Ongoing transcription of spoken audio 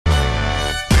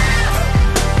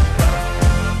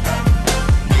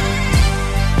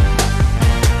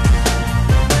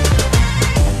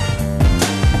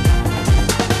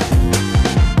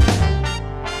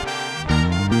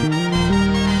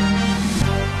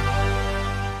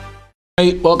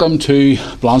Hi, welcome to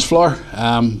Blanchflower.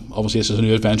 Obviously this is a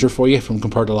new adventure for you from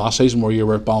compared to last season where you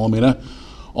were at Ballymena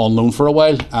on loan for a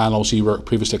while, and obviously you were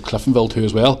previously at Cliftonville too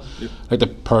as well. Yep. I'd like to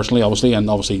personally, obviously, and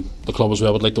obviously the club as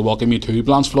well, would like to welcome you to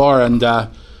Blanchflower, and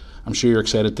I'm sure you're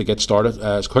excited to get started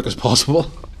as quick as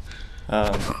possible.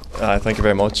 Thank you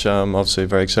very much. I'm obviously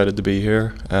very excited to be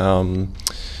here.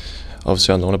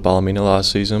 Obviously I known at Ballymena last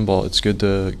season, but it's good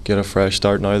to get a fresh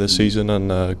start now this season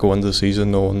and go into the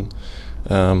season knowing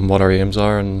what our aims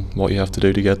are and what you have to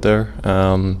do to get there.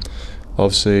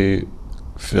 Obviously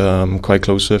quite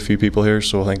close to a few people here,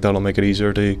 so I think that'll make it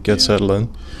easier to get settled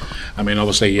in. I mean,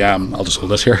 obviously, I'll just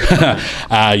hold this here.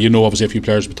 Obviously a few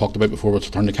players we talked about before we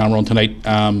turned the camera on tonight.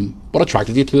 What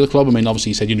attracted you to the club? I mean,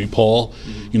 obviously you said you knew Paul,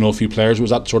 you know a few players.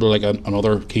 Was that sort of like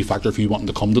another key factor for you wanting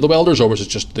to come to the Welders, or was it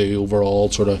just the overall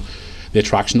sort of the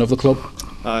attraction of the club?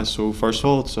 So first of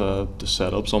all, it's the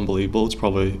setup's unbelievable. It's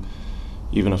probably,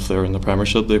 even if they're in the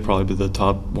Premiership, they'd probably be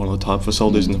one of the top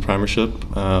facilities in the Premiership.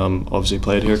 Obviously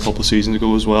played here a couple of seasons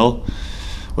ago as well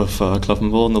with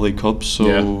Cliftonville in the League Cup,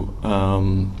 so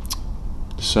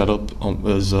the setup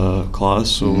is class.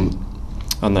 So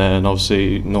and then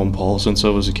obviously known Paul since I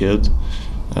was a kid.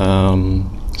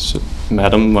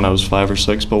 Met him when I was 5 or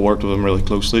 6, but worked with him really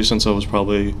closely since I was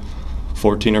probably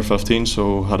 14 or 15,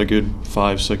 so had a good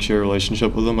 5-6 year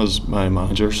relationship with him as my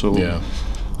manager. So yeah,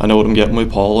 I know what I'm getting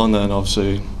with Paul, and then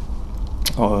obviously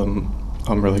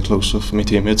I'm really close with my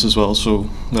teammates as well, so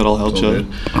that all helps out.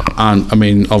 And I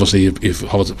mean, obviously you've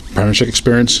had a Premiership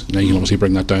experience, now you can obviously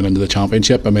bring that down into the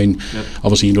Championship. I mean,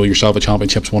 obviously you know yourself, a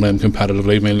Championship's one of them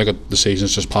competitively. I mean, look at the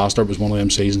seasons just past there, it was one of them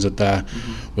seasons that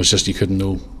was just, you couldn't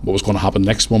know what was going to happen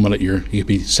next. One minute you could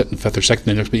be sitting 5th or 6th, and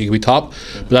the next minute you could be top.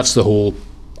 But that's the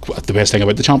best thing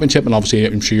about the Championship, and obviously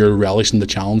I'm sure you're relishing the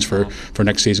challenge for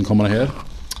next season coming ahead.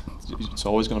 It's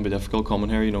always going to be difficult coming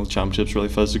here. You know, the Championship's a really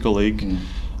physical league.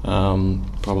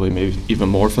 Probably maybe even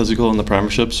more physical in the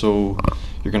Premiership, so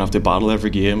you're going to have to battle every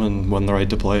game and win the right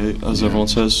to play, as everyone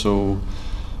says. So,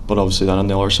 but obviously then on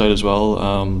the other side as well,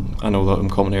 I know that I'm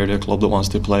coming here to a club that wants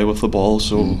to play with the ball,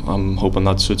 so I'm hoping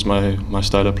that suits my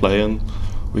style of play, and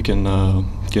we can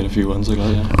get a few wins like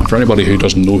that. Yeah. For anybody who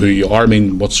doesn't know who you are, I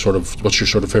mean, what's your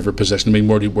sort of favourite position? I mean,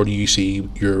 where do you see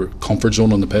your comfort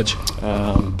zone on the pitch?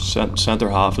 Centre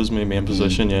half is my main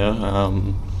position. Yeah,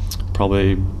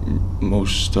 probably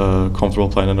most comfortable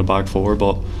playing in the back four,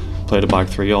 but played a back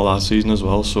three all last season as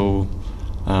well. So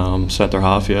centre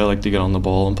half, yeah, I like to get on the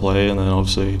ball and play, and then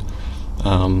obviously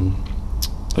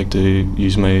like to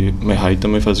use my height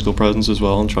and my physical presence as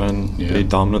well, and try and be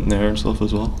dominant in there and stuff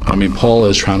as well. I mean, Paul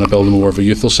is trying to build more of a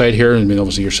youthful side here. I mean,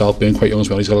 obviously yourself being quite young as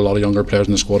well, he's got a lot of younger players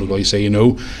in the squad as well, you say, you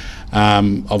know.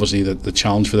 Obviously the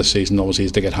challenge for this season obviously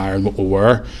is to get higher in what we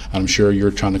were, and I'm sure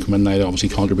you're trying to come in now to obviously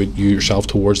contribute you yourself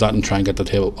towards that and try and get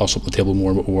us up the table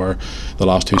more than what we were the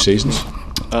last 2 seasons.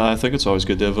 I think it's always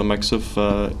good to have a mix of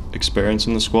experience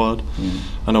in the squad.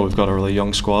 I know we've got a really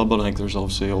young squad, but I think there's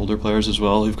obviously older players as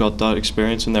well who've got that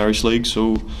experience in the Irish League,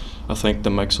 so I think the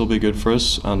mix will be good for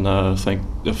us, and I think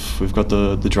if we've got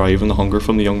the drive and the hunger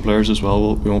from the young players as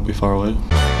well, we won't be far away.